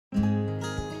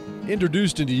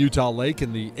Introduced into Utah Lake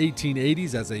in the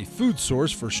 1880s as a food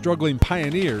source for struggling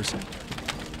pioneers,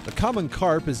 the common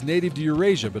carp is native to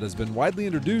Eurasia but has been widely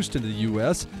introduced into the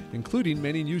U.S., including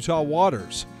many Utah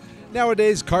waters.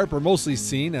 Nowadays, carp are mostly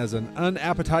seen as an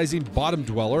unappetizing bottom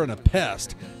dweller and a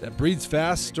pest that breeds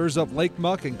fast, stirs up lake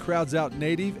muck, and crowds out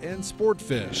native and sport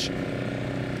fish.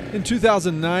 In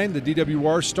 2009, the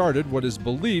DWR started what is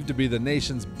believed to be the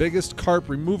nation's biggest carp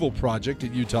removal project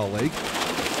at Utah Lake.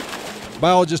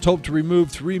 Biologists hope to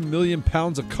remove 3 million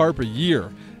pounds of carp a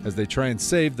year as they try and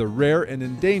save the rare and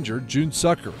endangered June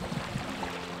sucker.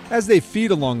 As they feed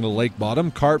along the lake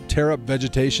bottom, carp tear up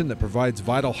vegetation that provides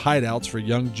vital hideouts for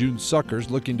young June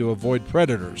suckers looking to avoid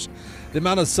predators. The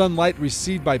amount of sunlight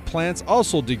received by plants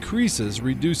also decreases,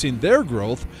 reducing their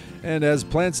growth, and as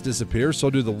plants disappear,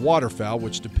 so do the waterfowl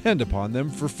which depend upon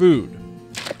them for food.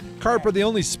 Carp are the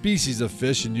only species of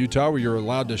fish in Utah where you're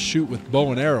allowed to shoot with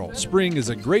bow and arrow. Spring is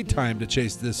a great time to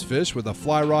chase this fish with a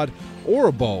fly rod or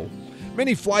a bow.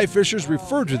 Many fly fishers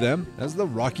refer to them as the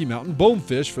Rocky Mountain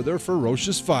bonefish for their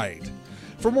ferocious fight.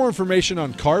 For more information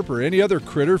on carp or any other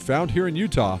critter found here in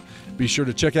Utah, be sure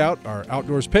to check out our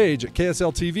outdoors page at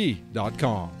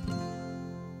ksltv.com.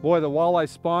 Boy, the walleye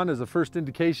spawn is the first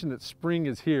indication that spring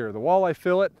is here. The walleye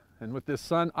feel it, and with this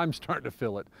sun, I'm starting to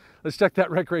feel it. Let's check that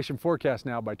recreation forecast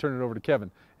now by turning it over to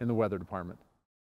Kevin in the weather department.